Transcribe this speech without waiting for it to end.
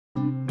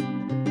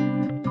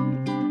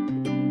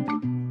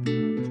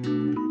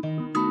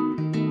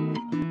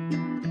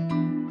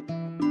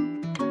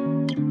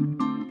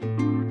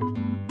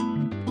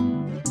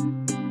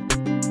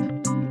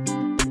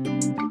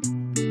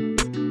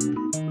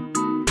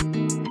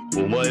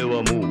お前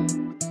はもう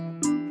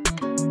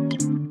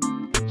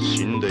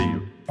死んでい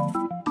る。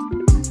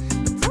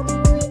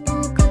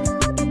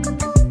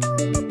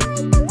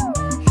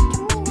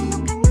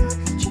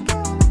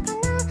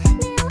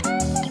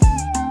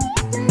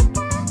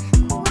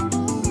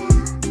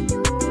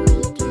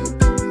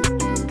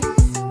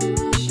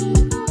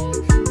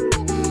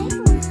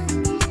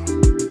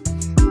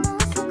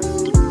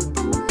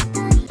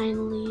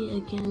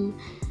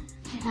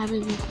I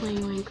haven't been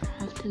playing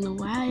Minecraft in a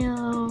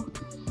while,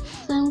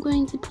 so I'm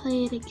going to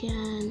play it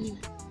again.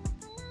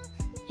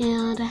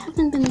 And I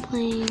haven't been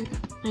playing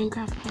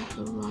Minecraft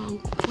the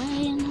wrong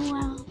way in a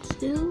while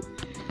too,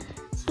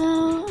 so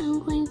I'm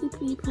going to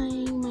be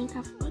playing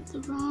Minecraft the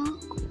wrong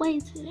way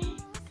today.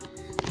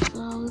 So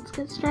let's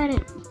get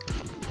started.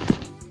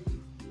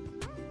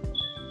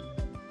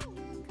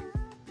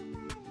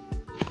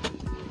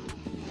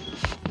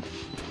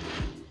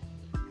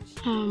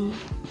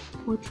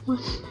 Which one?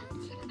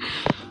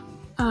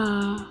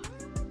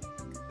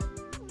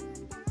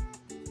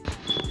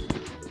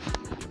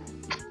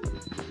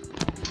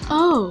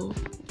 Oh.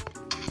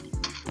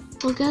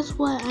 Well, guess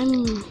what?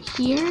 I'm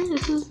here.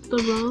 This is the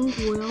wrong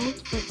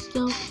world, but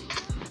still,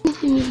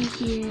 continue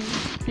here.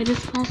 I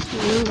just pressed the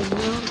wrong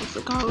world. I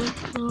forgot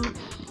which world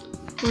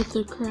was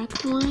the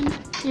correct one.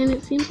 And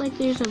it seems like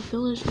there's a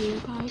village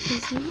nearby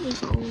because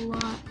there's a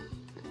lot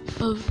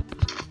of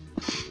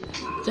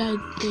dead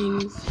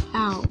things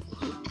out.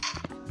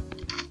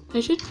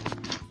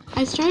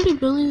 I started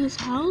building this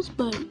house,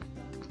 but it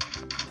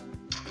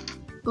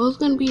was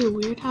gonna be a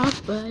weird house,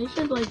 but I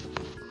should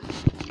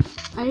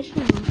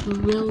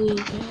really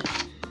get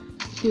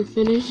to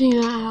finishing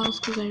that house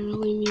because I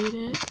really need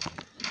it.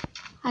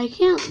 I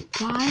can't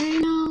die right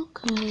now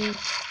because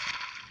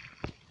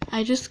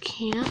I just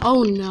can't.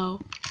 Oh no.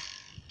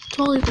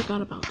 Totally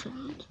forgot about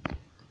that.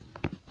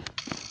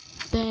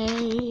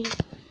 They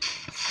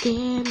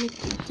scare me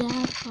to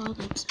death all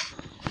the time.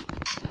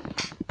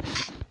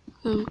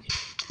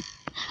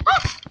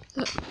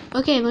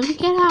 Okay, let me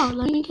get out.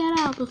 Let me get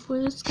out before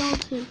the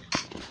skeleton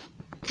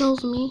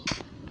kills me.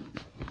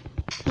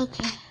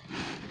 Okay.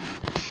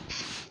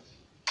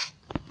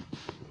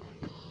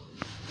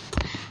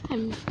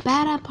 I'm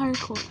bad at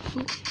parkour.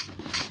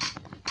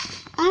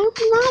 I'm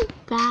not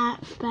that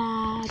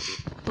bad,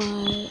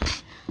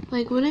 but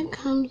like when it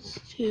comes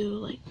to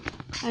like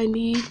I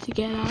need to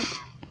get up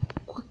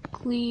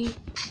quickly,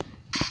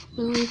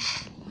 really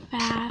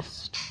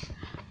fast.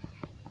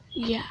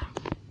 Yeah.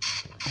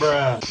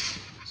 Bruh.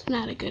 It's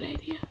not a good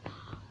idea.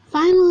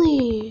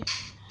 Finally,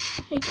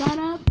 I got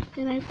up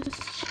and I put this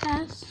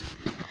chest.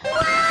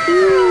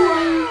 Ooh,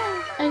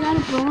 I got a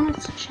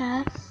bonus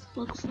chest,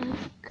 looks like.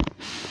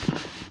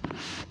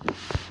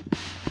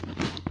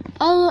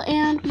 Oh,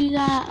 and we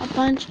got a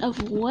bunch of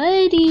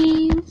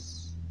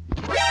woodies.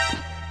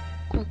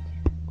 Okay.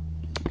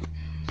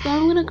 So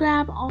I'm gonna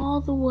grab all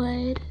the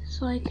wood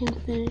so I can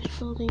finish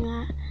building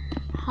that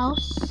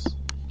house.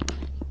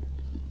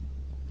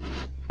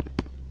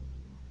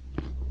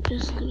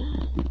 Just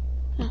gonna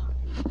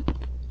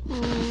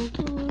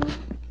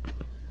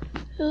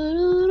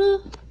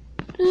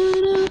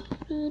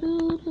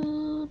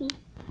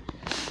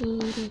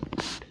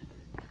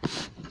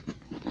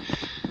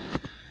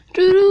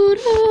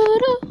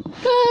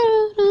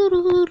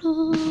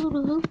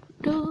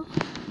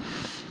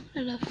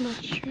I love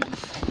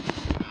mushrooms.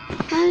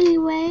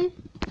 Anyway,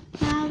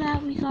 now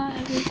that we got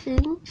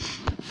everything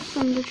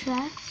from the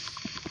chest,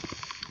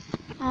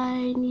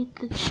 I need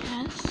the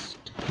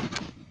chest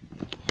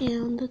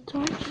and the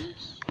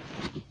torches.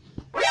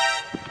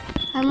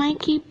 I might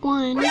keep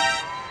one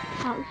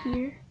out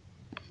here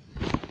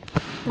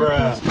so I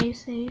can stay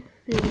safe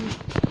and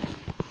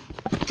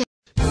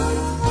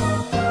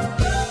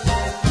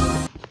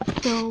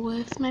kill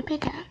with my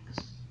pickaxe.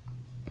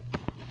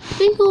 I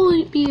think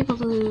we'll be able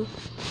to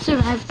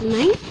survive the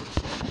night.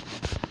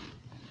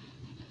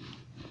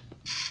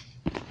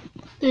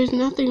 There's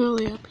nothing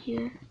really up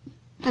here.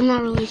 I'm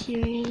not really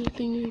hearing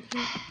anything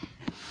either.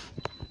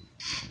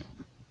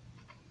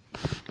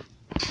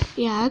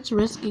 Yeah, it's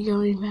risky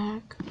going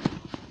back.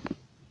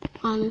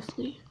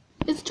 Honestly.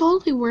 It's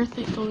totally worth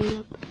it going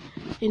up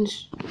and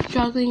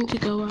struggling to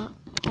go up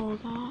all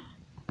that.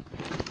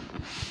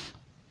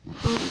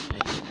 Oh my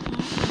God.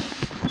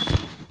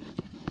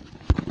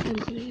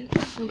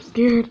 I'm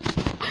scared.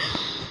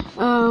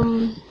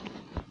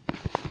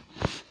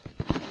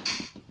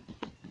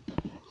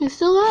 I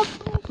still have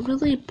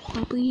really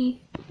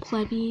plebby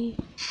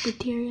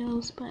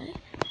materials, but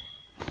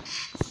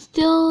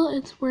still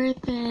it's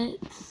worth it.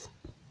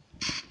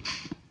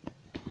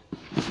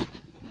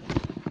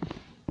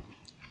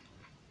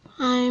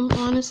 I'm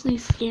honestly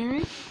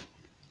scared.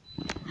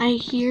 I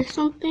hear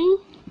something.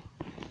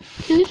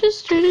 Can it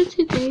just turn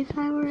into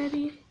daytime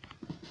already?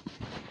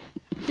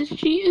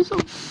 She is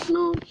on.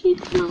 No, he's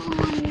not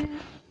on yet.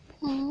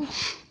 Oh,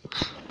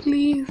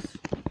 please,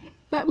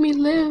 let me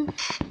live.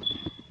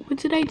 What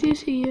did I do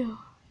to you?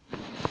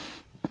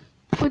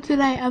 What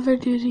did I ever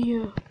do to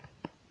you?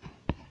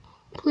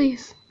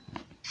 Please.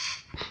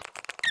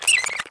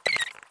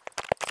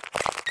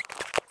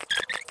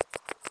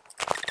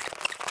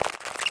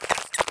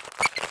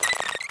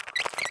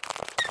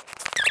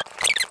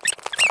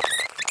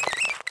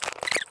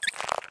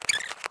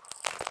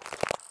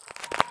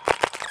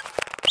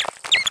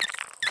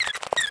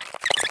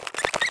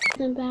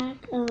 them back.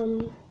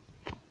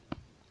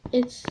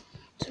 It's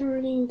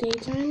turning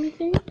daytime, I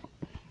think.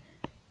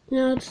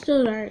 No, it's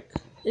still dark.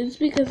 It's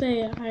because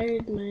I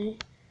hired my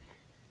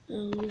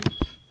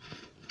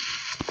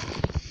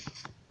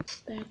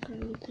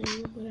background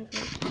thing, whatever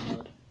it's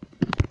called.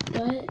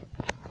 But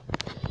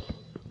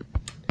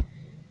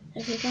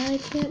I forgot I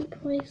can't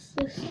place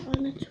this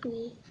on a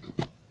tree.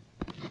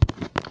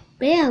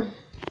 Bam!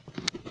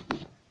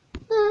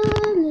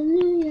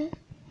 Hallelujah,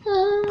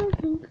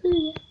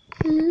 hallelujah,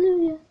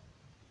 hallelujah.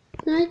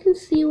 Now I can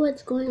see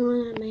what's going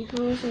on at my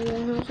house or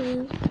the house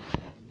is.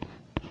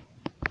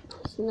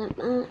 It's not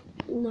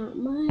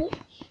much.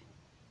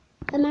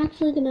 I'm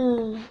actually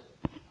gonna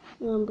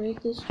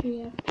break this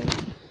tree after.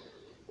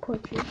 Poor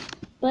tree.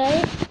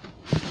 But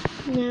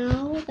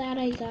now that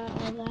I got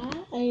all that,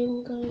 I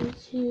am going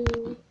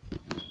to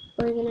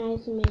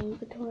organize my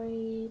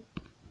inventory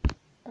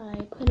by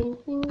putting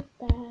things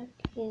back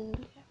in.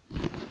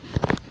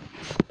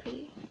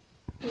 Pretty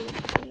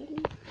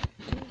good.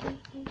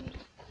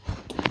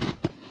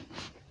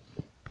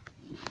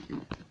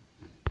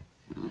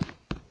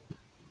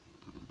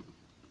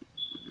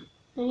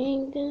 I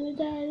ain't gonna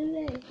die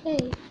today.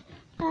 Hey,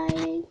 I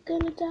ain't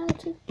gonna die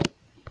today.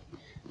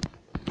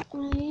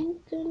 I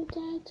ain't gonna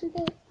die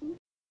today.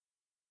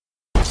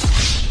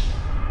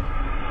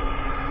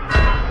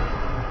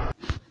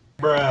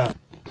 Bruh.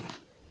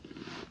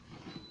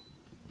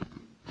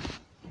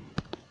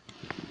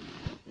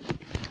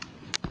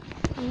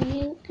 I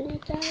ain't gonna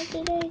die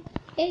today.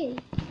 Hey.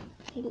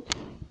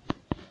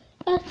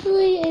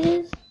 Actually, it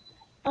is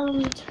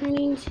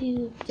turning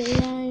to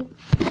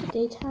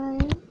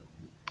daytime.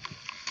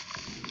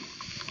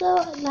 So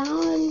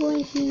now I'm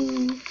going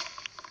to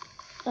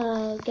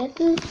get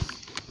this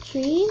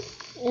tree,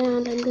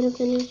 and I'm gonna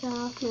finish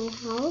off my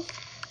house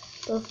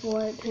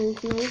before it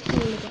turns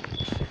nighttime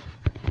again.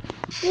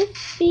 Let's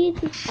speed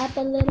this up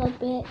a little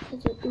bit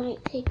because it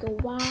might take a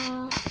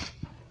while.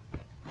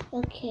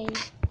 Okay,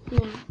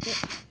 now.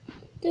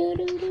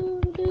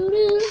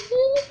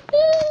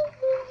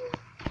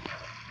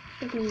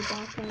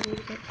 Background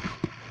music.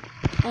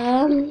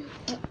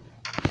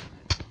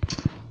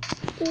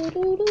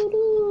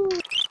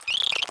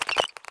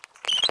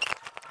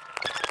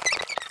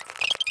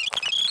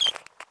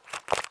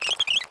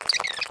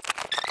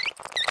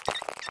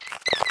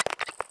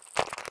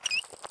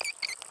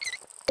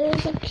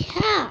 There's a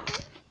cow.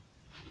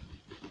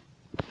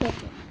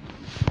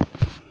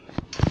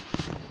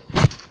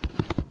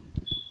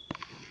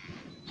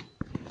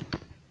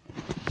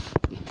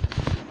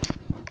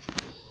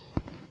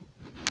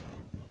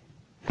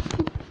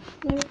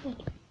 Very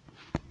good.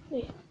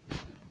 Wait.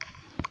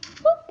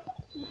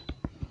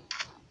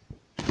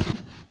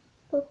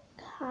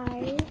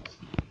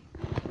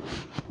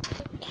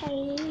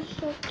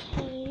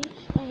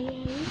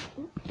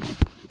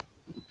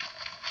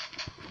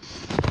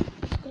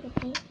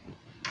 Okay.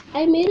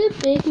 I made a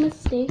big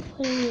mistake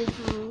putting my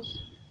house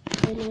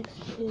right next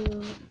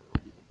to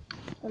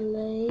a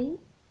lake.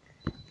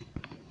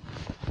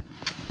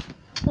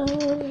 Oh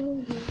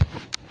no.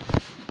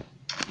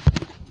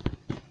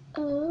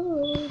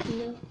 Oh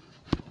no.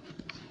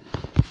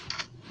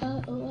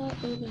 Uh-oh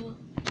no.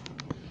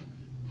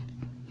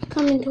 It's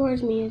coming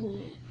towards me, isn't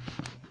it?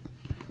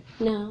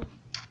 No.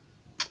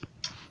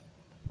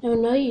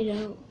 No, you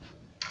don't.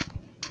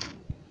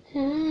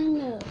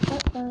 No.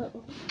 Uh-oh.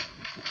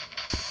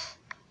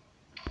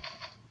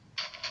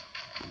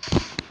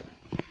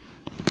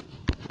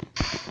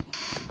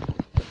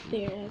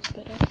 There, that's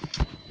better.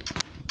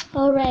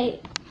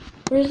 Alright.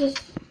 Where's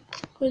this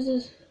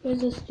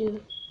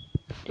dude?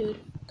 Dude.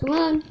 Come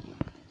on.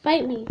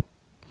 Fight me.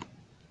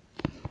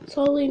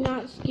 Totally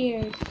not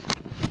scared.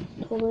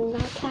 Totally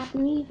not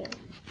capping either.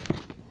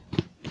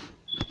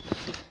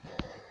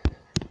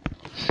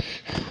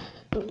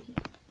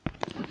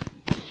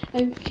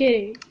 I'm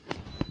kidding.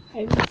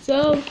 I'm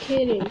so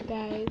kidding,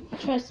 guys.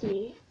 Trust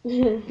me.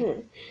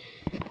 Okay.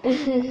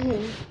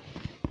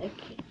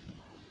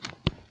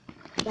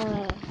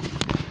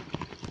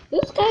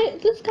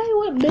 This guy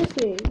went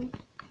missing.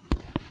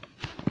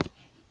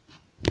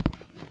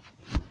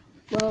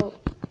 Well,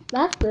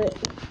 that's good.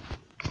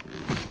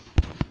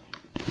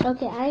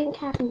 Okay, I ain't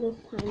capping this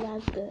time.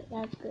 That's good.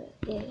 That's good.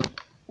 Yay.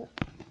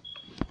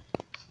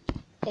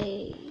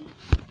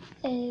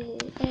 Hey.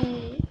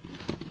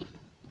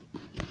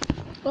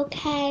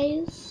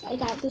 Okay, so I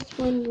got this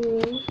one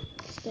room.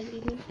 It's gonna be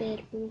my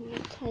bedroom, a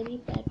tiny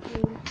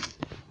bedroom.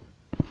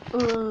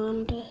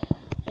 And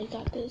I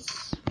got this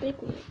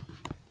big room.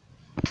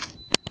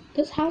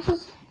 This house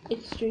is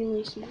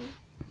extremely small.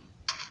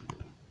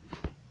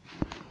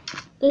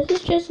 This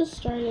is just a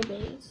starter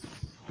base.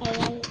 I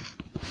like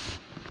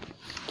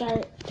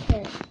starter.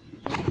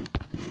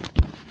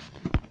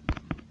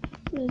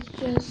 Let's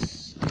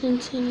just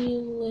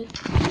continue with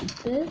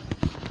this.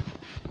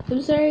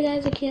 I'm sorry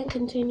guys, I can't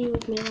continue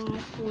with my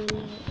last one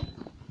yet.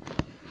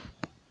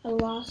 I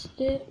lost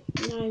it.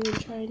 Now I'm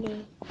trying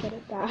to get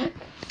it back.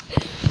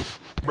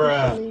 For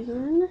some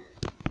reason.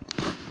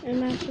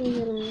 I'm actually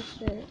gonna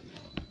start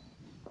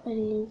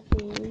putting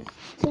things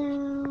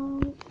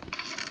down.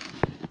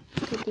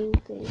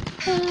 picking things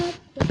up.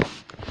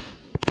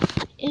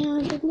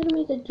 And I'm gonna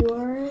make a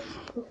door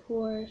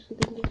before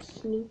something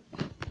gets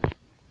snooped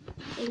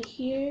in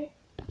here.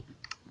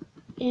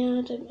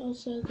 And I'm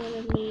also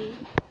gonna make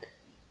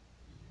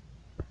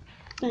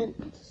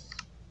fence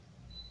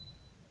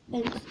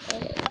eggs.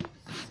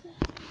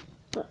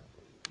 But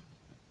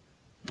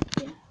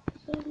yeah,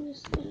 so I'm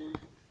just gonna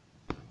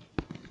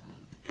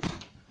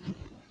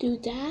do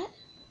that.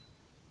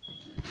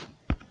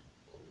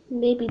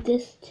 Maybe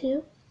this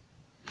too.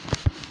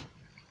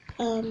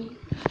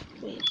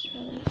 Wait,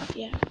 really,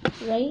 yeah,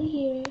 right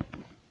here.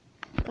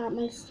 Got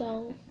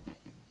myself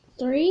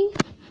 3.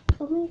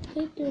 Oh my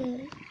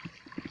goodness.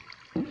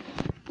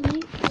 My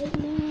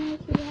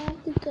goodness, we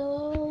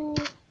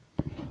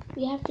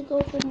have to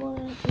go for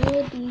more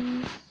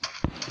goodies.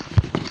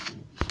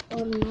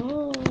 Oh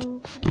no,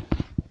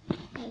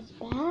 that's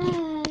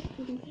bad.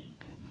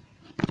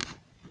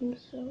 I'm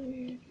so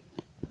weird.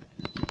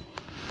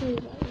 Wait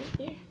about right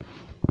there.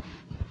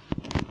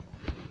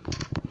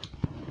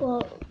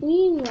 Well,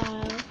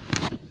 meanwhile,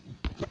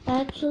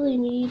 I actually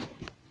need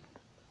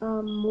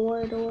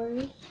more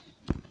doors.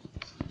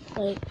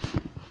 Like,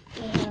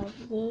 I have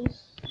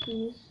these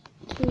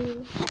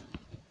 2.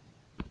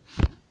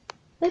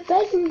 My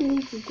bedroom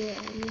needs a door. I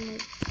mean,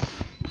 like,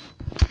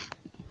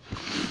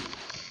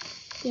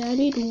 yeah, I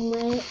need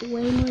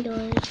way more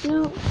doors.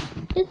 No,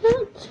 it's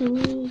not too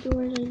many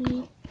doors I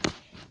need.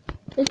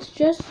 It's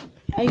just,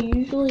 I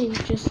usually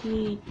just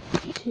need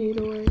 2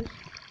 doors.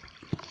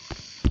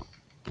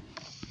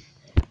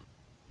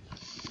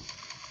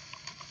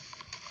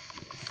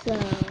 So,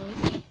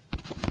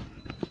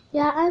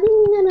 yeah, I'm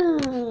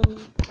gonna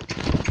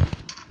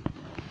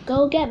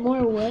go get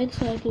more wood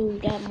so I can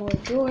get more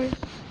doors.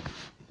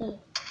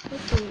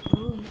 What's going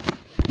on?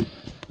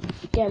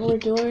 Get more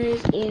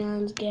doors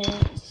and get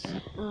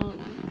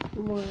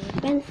more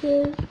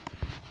fences.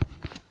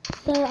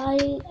 So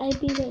I'll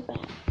be right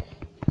back.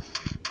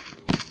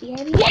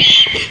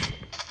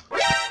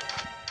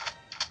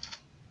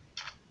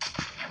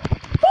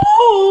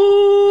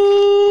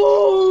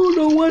 Oh,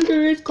 no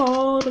wonder it's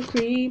called a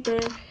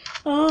creeper.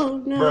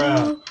 Oh no,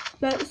 Bruh.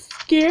 that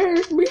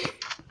scared me.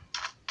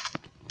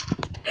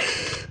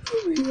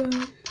 Oh my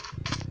god.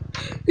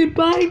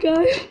 Goodbye,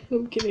 guys.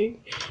 I'm kidding.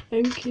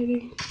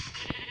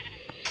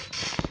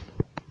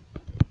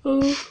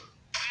 Oh,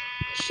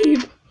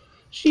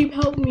 sheep,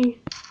 help me.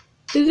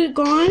 Is it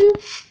gone?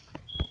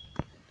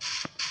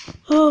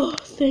 Oh,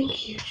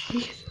 thank you,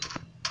 Jesus.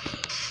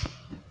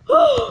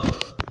 Oh.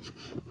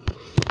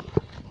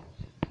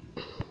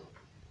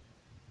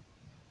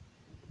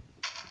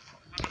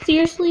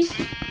 Seriously?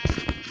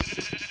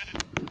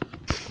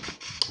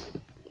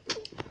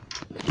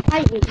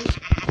 Fight me.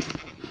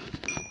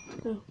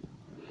 Oh.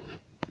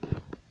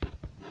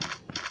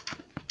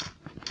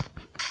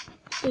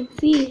 Let's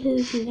see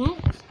who's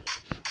next.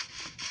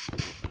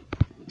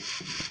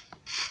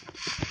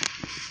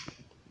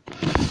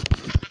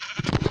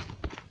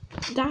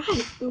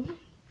 Die.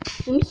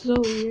 I'm so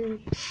weird.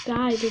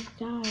 Die, just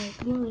die.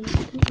 Come on.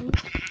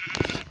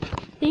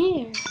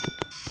 There.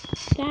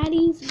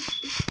 Daddy's.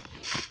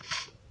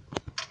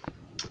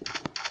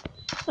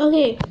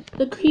 Okay,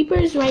 the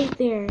creeper's right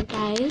there,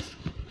 guys.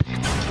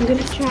 I'm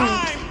gonna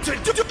try.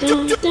 Dun, dun,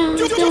 dun,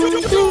 dun.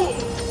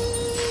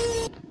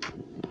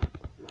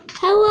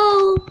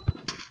 Hello.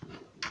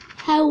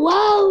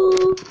 Hello.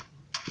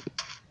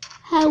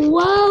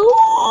 Hello.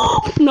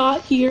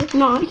 Not here.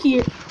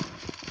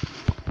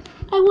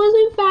 I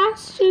wasn't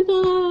fast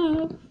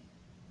enough.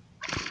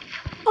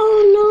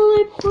 Oh no,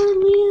 my poor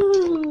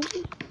land.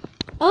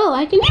 Oh,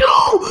 I can.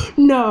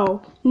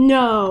 No.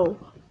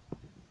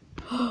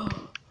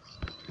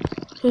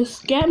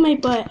 Just get my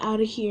butt out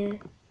of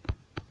here.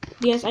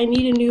 Yes, I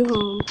need a new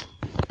home.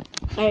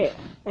 I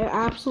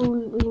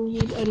absolutely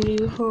need a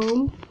new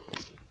home.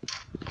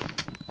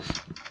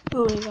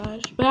 Oh my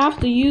gosh. But I have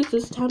to use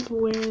this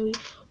temporarily.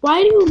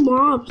 Why do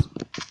mobs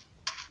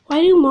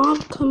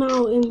come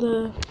out in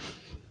the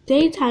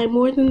daytime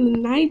more than the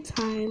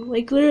nighttime?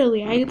 Like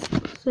literally, I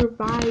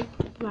survived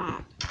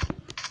that.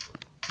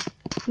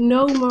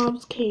 No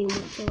mobs came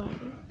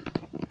whatsoever.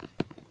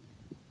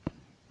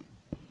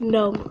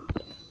 No mobs.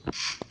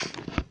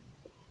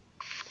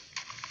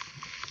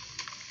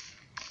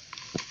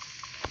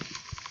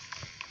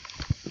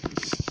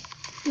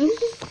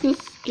 This is the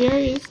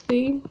scariest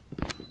thing.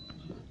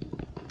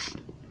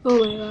 Oh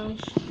my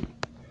gosh.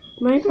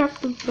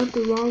 Minecraft is but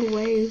the wrong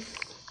ways.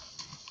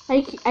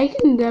 I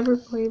can never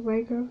play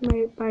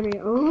Minecraft by my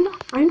own.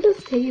 I'm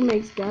just taking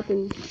my step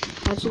and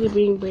actually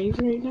being brave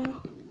right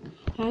now.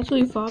 I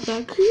actually fought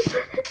that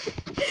creeper.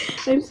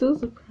 I'm so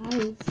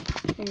surprised.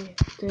 I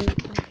didn't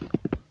die.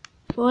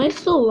 Well, I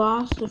still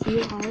lost a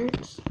few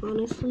hearts,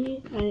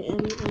 honestly. I am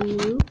a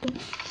noob.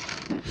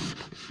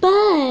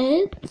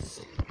 But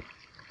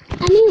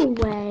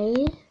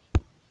anyway,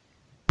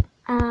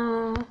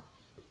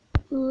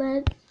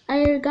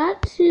 I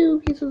got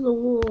 2 pieces of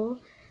wool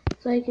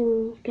so I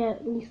can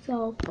get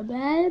myself a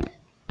bed.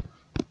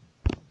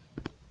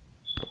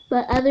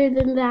 But other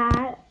than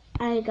that,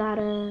 I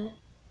gotta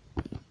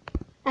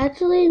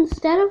Actually,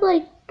 instead of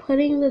like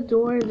putting the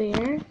door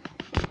there,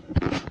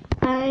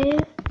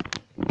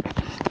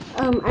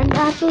 I'm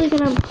actually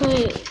gonna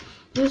put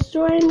this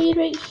door I made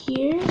right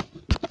here.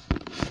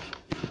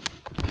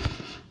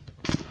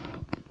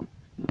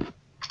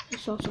 I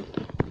saw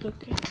something.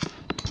 Okay.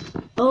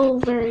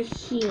 Over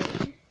here.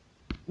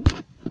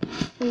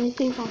 And I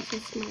think that's the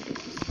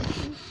smartest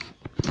decision.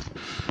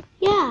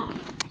 Yeah.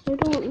 So I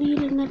don't need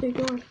another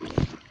door here.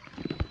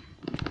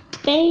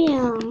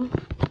 Bam.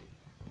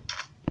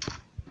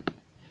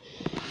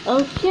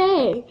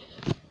 Okay.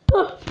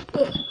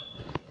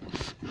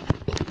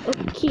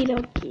 Okie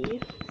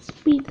dokie.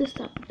 Speed this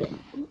up a bit.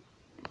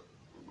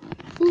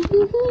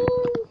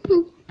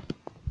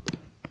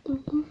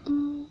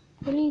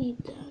 What do you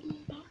need done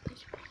about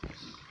this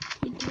place?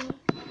 You do a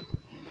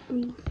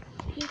roof.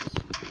 Yes.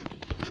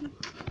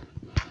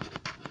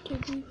 The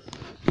roof.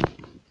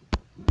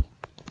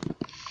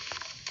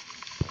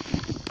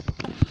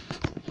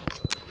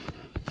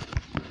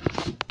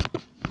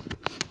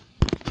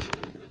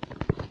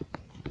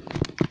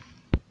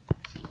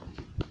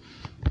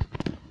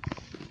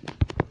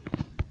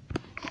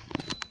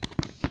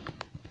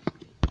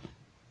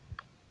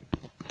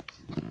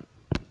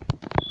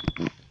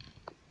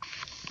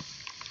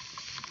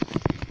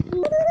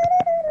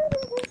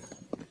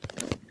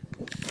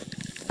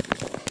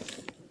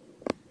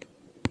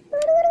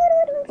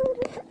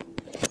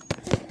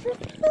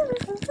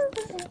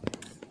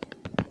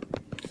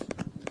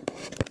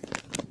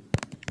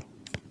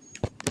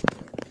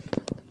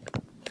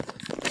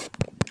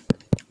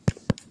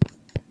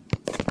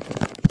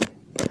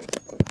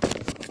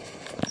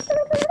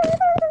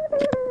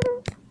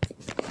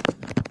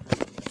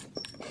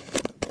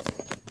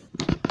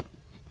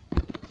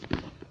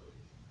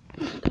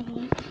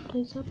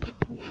 Place up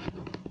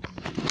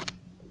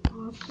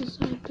off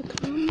decide to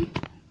come.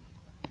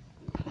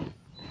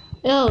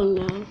 Oh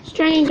no, it's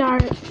turning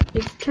dark.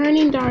 It's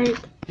turning dark.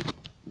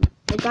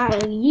 I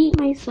gotta yeet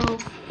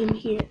myself in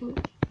here.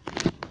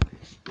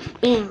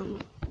 Bam.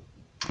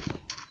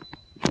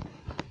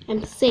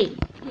 I'm safe.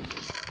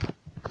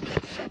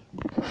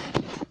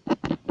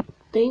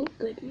 Thank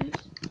goodness.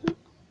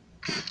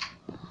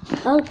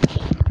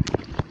 Okay.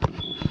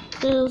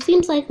 So it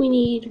seems like we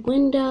need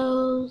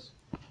windows,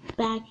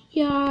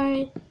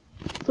 backyard,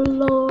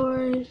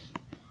 floors.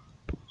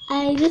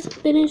 I just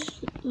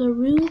finished the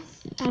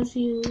roof, as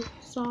you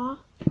saw,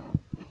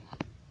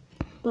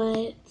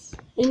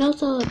 and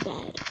also a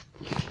bed.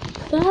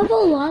 So I have a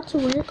lot to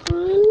work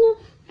on,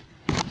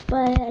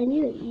 but I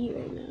need to eat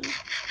right now.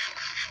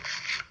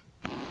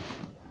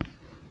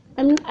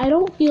 I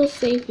don't feel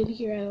safe in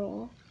here at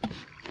all.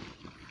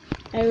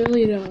 I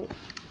really don't.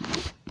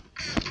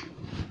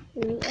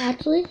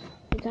 Actually,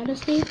 I gotta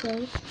save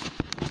those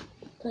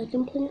so I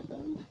can plant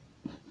them.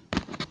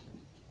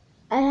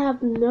 I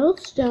have no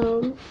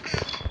stone.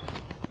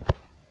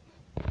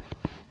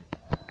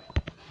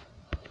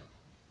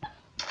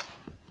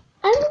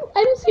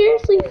 I'm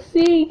seriously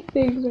seeing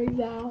things right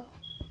now.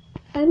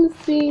 I'm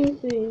seeing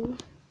things.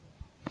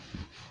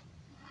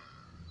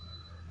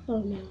 Oh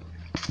no.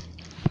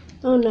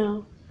 Oh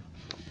no.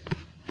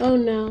 Oh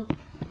no.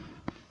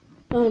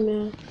 Oh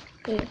no.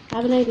 Wait, I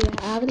have an idea.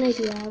 I have an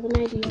idea. I have an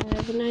idea. I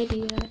have an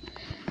idea.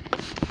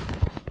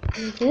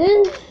 Breathe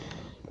in.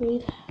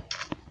 Breathe out.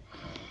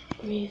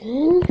 Breathe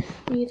in.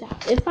 Breathe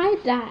out. If I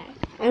die,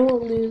 I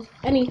won't lose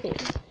anything.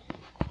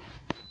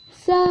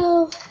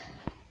 So,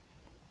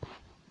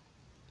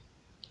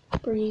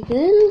 breathe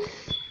in.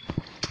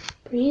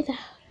 Breathe out.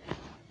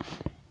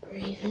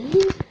 Breathe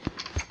in.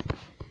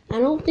 I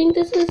don't think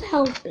this is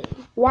helping.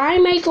 Why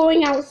am I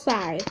going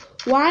outside?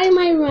 Why am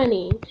I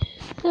running?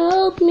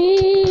 Help me.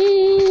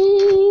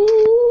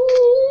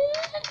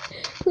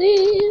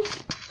 Please,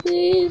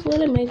 please,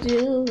 what am I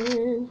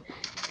doing?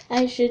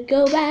 I should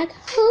go back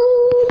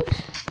home.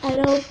 I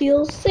don't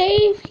feel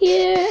safe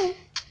here.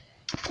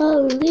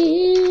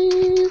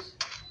 Police,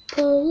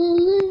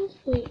 police.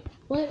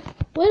 Wait,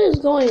 what is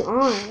going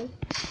on?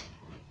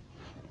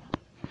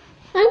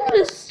 I'm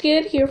gonna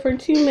stand here for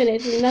 2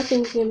 minutes and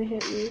nothing's gonna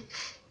hit me.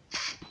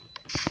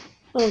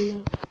 Oh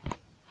no.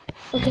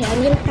 Okay,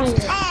 I'm gonna find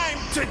it.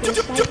 Is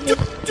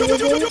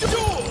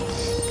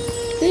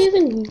it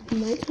even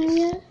nighttime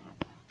yet?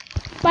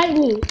 Fight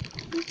me.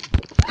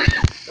 I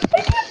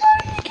can't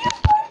fight you.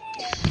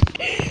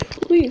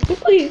 Please,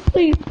 please,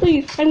 please,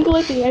 please. I'm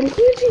glitchy. I'm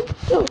glitchy.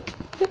 No.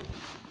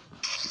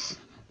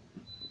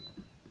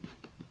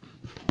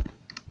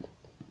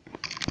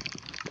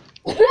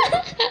 I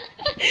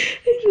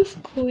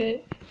just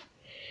quit.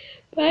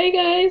 Bye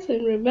guys,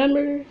 and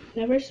remember,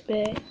 never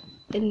spit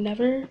and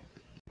never.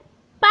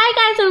 Bye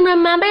guys, and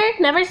remember,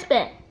 never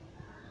spit.